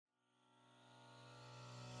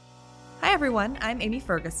Hi, everyone. I'm Amy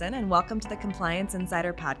Ferguson, and welcome to the Compliance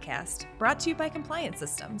Insider podcast, brought to you by Compliance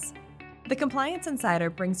Systems. The Compliance Insider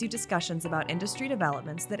brings you discussions about industry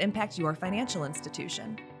developments that impact your financial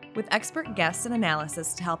institution, with expert guests and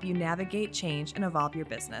analysis to help you navigate change and evolve your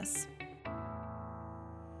business.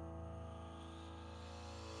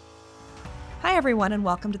 Hi, everyone, and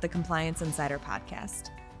welcome to the Compliance Insider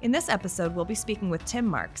podcast. In this episode, we'll be speaking with Tim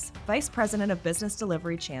Marks, Vice President of Business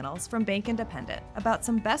Delivery Channels from Bank Independent, about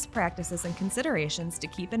some best practices and considerations to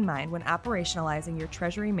keep in mind when operationalizing your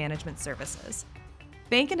treasury management services.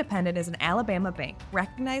 Bank Independent is an Alabama bank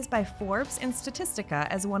recognized by Forbes and Statistica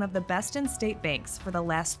as one of the best in-state banks for the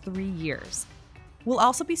last 3 years. We'll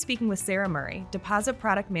also be speaking with Sarah Murray, Deposit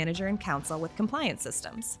Product Manager and Counsel with Compliance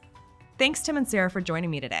Systems. Thanks, Tim and Sarah, for joining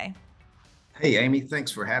me today. Hey, Amy, thanks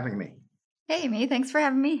for having me. Hey, Amy, thanks for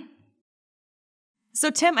having me. So,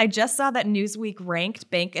 Tim, I just saw that Newsweek ranked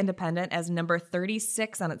Bank Independent as number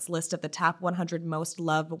 36 on its list of the top 100 most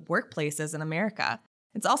loved workplaces in America.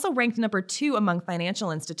 It's also ranked number 2 among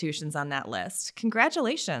financial institutions on that list.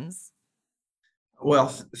 Congratulations. Well,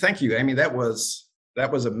 thank you, Amy. That was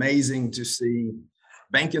amazing to see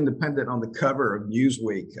Bank Independent on the cover of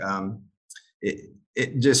Newsweek.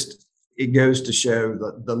 It goes to show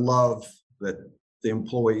the love that the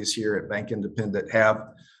employees here at Bank Independent have,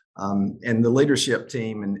 and the leadership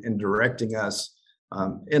team in directing us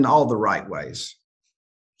in all the right ways.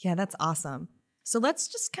 Yeah, that's awesome. So let's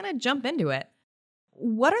just kind of jump into it.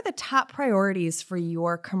 What are the top priorities for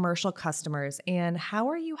your commercial customers, and how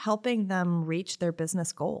are you helping them reach their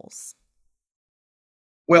business goals?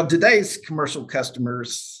 Well, today's commercial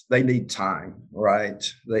customers, they need time, right?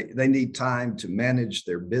 They need time to manage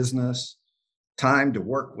their business, time to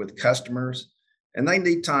work with customers, and they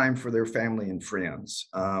need time for their family and friends.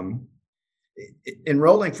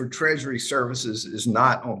 Enrolling for Treasury services is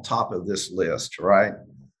not on top of this list, right?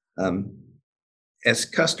 As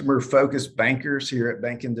customer-focused bankers here at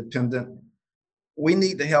Bank Independent, we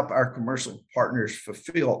need to help our commercial partners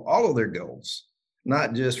fulfill all of their goals,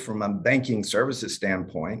 not just from a banking services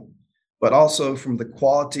standpoint, but also from the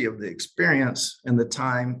quality of the experience and the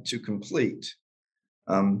time to complete.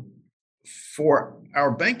 For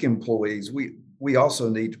our bank employees, we also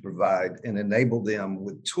need to provide and enable them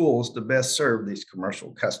with tools to best serve these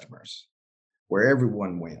commercial customers, where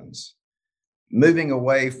everyone wins. Moving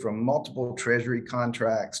away from multiple Treasury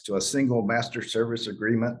contracts to a single master service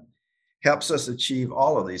agreement helps us achieve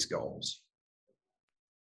all of these goals.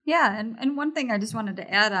 Yeah, and one thing I just wanted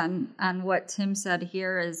to add on what Tim said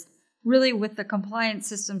here is really with the compliance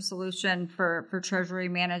system solution for Treasury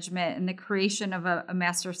management and the creation of a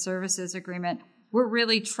master services agreement, we're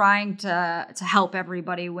really trying to help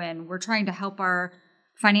everybody win. We're trying to help our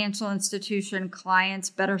financial institution clients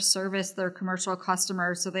better service their commercial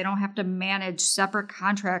customers so they don't have to manage separate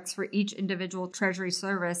contracts for each individual Treasury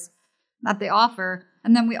service that they offer.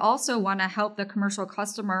 And then we also want to help the commercial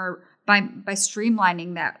customer by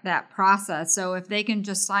streamlining that process. So if they can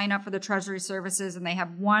just sign up for the Treasury services and they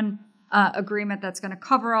have one agreement that's going to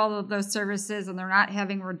cover all of those services and they're not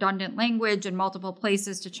having redundant language in multiple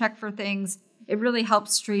places to check for things, it really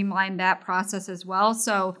helps streamline that process as well.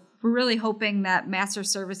 So we're really hoping that master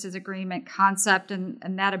services agreement concept and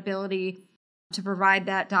that ability to provide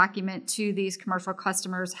that document to these commercial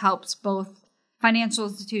customers helps both financial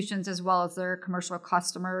institutions as well as their commercial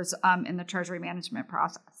customers in the treasury management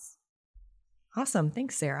process. Awesome.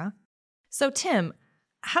 Thanks, Sarah. So, Tim,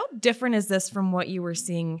 how different is this from what you were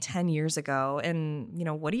seeing 10 years ago? And,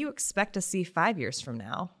 what do you expect to see 5 years from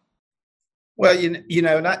now? Well,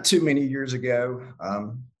 not too many years ago,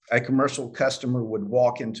 a commercial customer would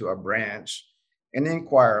walk into a branch and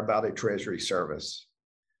inquire about a Treasury service.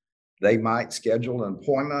 They might schedule an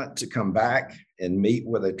appointment to come back and meet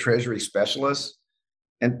with a Treasury specialist.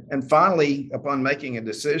 And finally, upon making a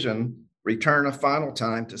decision, return a final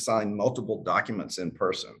time to sign multiple documents in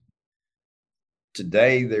person.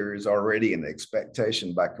 Today, there is already an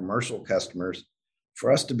expectation by commercial customers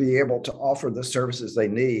for us to be able to offer the services they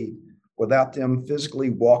need without them physically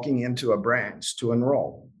walking into a branch to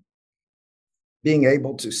enroll. Being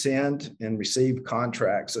able to send and receive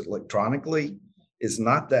contracts electronically is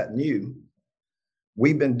not that new.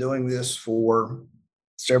 We've been doing this for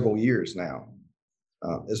several years now.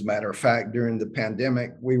 As a matter of fact, during the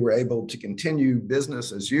pandemic, we were able to continue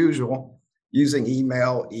business as usual using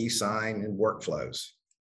email, e-sign, and workflows.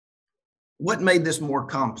 What made this more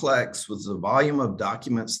complex was the volume of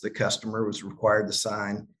documents the customer was required to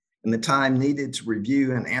sign and the time needed to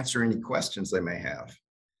review and answer any questions they may have.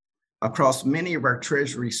 Across many of our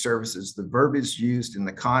Treasury services, the verbiage used in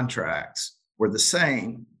the contracts were the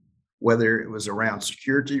same, whether it was around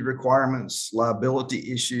security requirements,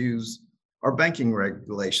 liability issues, or banking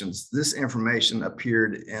regulations, this information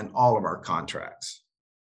appeared in all of our contracts.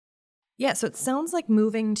 Yeah, so it sounds like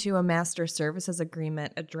moving to a master services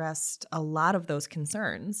agreement addressed a lot of those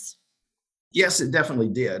concerns. Yes, it definitely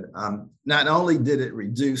did. Not only did it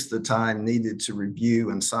reduce the time needed to review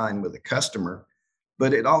and sign with a customer,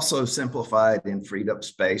 but it also simplified and freed up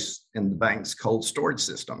space in the bank's cold storage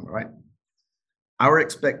system, right? Our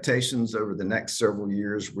expectations over the next several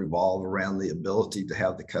years revolve around the ability to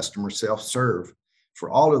have the customer self-serve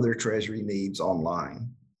for all of their treasury needs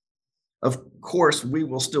online. Of course, we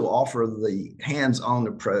will still offer the hands-on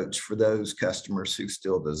approach for those customers who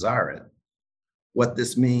still desire it. What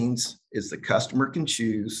this means is the customer can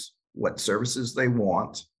choose what services they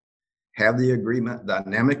want, have the agreement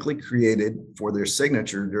dynamically created for their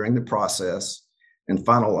signature during the process, and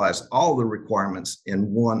finalize all the requirements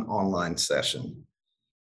in one online session.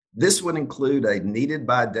 This would include a needed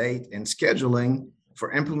by date and scheduling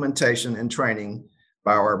for implementation and training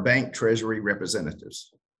by our bank treasury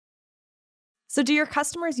representatives. So do your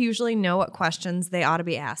customers usually know what questions they ought to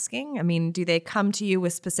be asking? I mean, do they come to you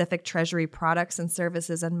with specific treasury products and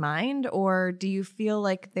services in mind, or do you feel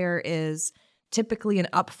like there is typically an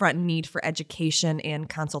upfront need for education and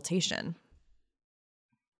consultation?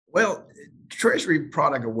 Well, treasury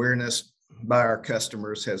product awareness by our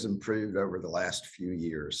customers has improved over the last few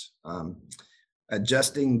years.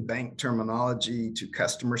 Adjusting bank terminology to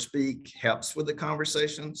customer speak helps with the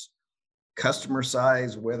conversations. Customer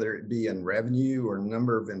size, whether it be in revenue or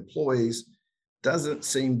number of employees, doesn't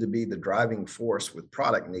seem to be the driving force with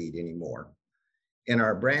product need anymore. In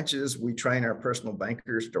our branches, we train our personal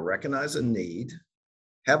bankers to recognize a need,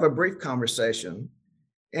 have a brief conversation,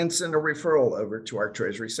 and send a referral over to our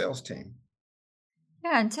treasury sales team.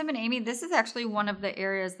 Yeah, and Tim and Amy, this is actually one of the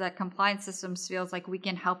areas that compliance systems feels like we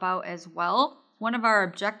can help out as well. One of our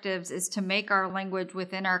objectives is to make our language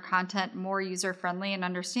within our content more user-friendly and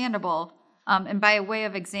understandable. And by way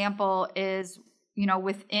of example is,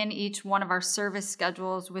 within each one of our service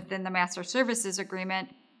schedules within the master services agreement,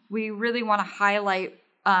 we really want to highlight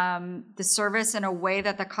the service in a way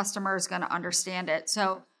that the customer is going to understand it.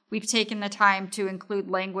 So we've taken the time to include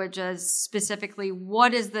language as specifically,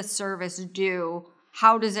 what does the service do?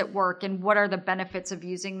 How does it work? And what are the benefits of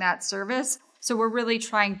using that service? So we're really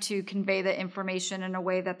trying to convey the information in a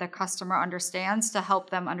way that the customer understands to help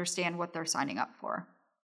them understand what they're signing up for.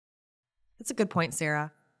 That's a good point,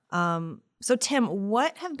 Sarah. So Tim,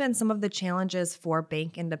 what have been some of the challenges for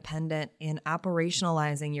Bank Independent in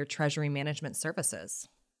operationalizing your treasury management services?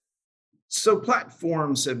 So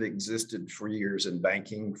platforms have existed for years in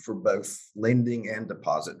banking for both lending and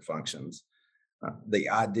deposit functions. The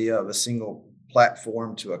idea of a single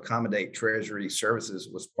platform to accommodate treasury services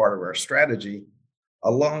was part of our strategy,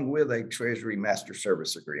 along with a treasury master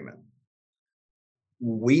service agreement.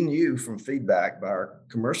 We knew from feedback by our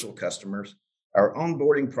commercial customers, our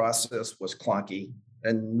onboarding process was clunky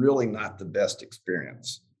and really not the best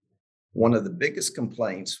experience. One of the biggest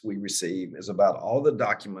complaints we receive is about all the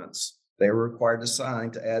documents they were required to sign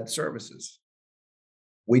to add services.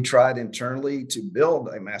 We tried internally to build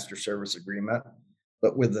a master service agreement,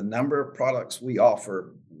 but with the number of products we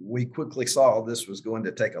offer, we quickly saw this was going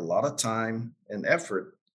to take a lot of time and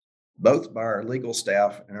effort, both by our legal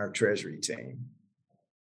staff and our treasury team.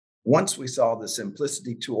 Once we saw the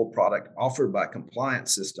Simplicity Tool product offered by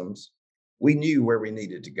compliance systems, we knew where we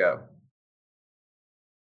needed to go.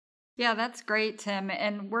 Yeah, that's great, Tim.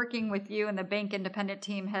 And working with you and the Bank Independent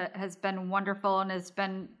team has been wonderful,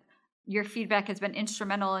 and your feedback has been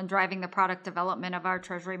instrumental in driving the product development of our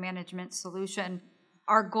treasury management solution.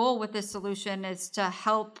 Our goal with this solution is to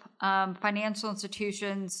help financial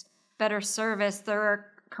institutions better service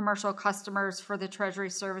their commercial customers for the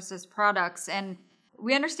treasury services products. And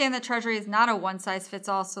we understand that Treasury is not a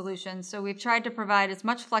one-size-fits-all solution, so we've tried to provide as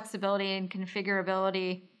much flexibility and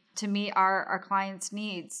configurability to meet our clients'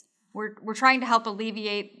 needs. We're trying to help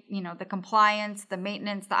alleviate, the compliance, the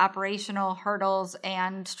maintenance, the operational hurdles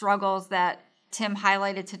and struggles that Tim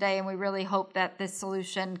highlighted today, and we really hope that this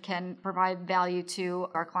solution can provide value to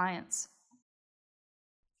our clients.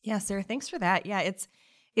 Yeah, Sarah, thanks for that. Yeah,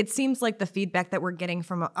 it seems like the feedback that we're getting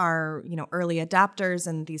from our, early adopters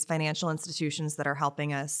and these financial institutions that are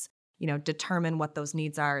helping us, determine what those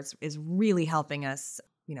needs are is really helping us,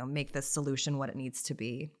 make this solution what it needs to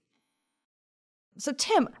be. So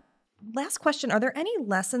Tim, last question. Are there any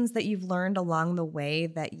lessons that you've learned along the way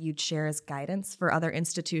that you'd share as guidance for other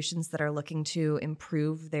institutions that are looking to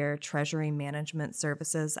improve their treasury management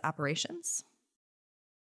services operations?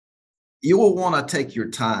 You will want to take your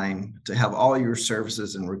time to have all your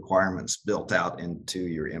services and requirements built out into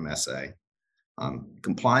your MSA.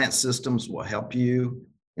 Compliance systems will help you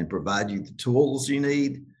and provide you the tools you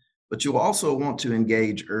need, but you'll also want to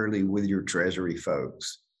engage early with your Treasury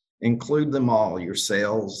folks. Include them all, your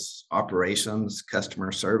sales, operations,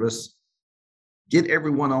 customer service. Get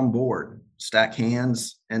everyone on board, stack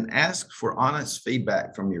hands, and ask for honest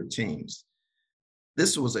feedback from your teams.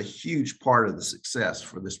 This was a huge part of the success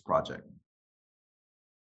for this project.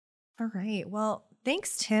 All right. Well,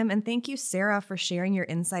 thanks, Tim, and thank you, Sarah, for sharing your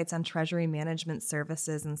insights on Treasury management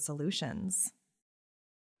services and solutions.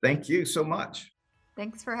 Thank you so much.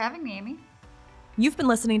 Thanks for having me, Amy. You've been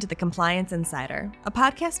listening to The Compliance Insider, a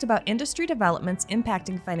podcast about industry developments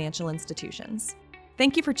impacting financial institutions.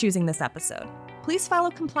 Thank you for choosing this episode. Please follow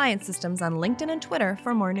Compliance Systems on LinkedIn and Twitter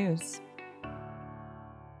for more news.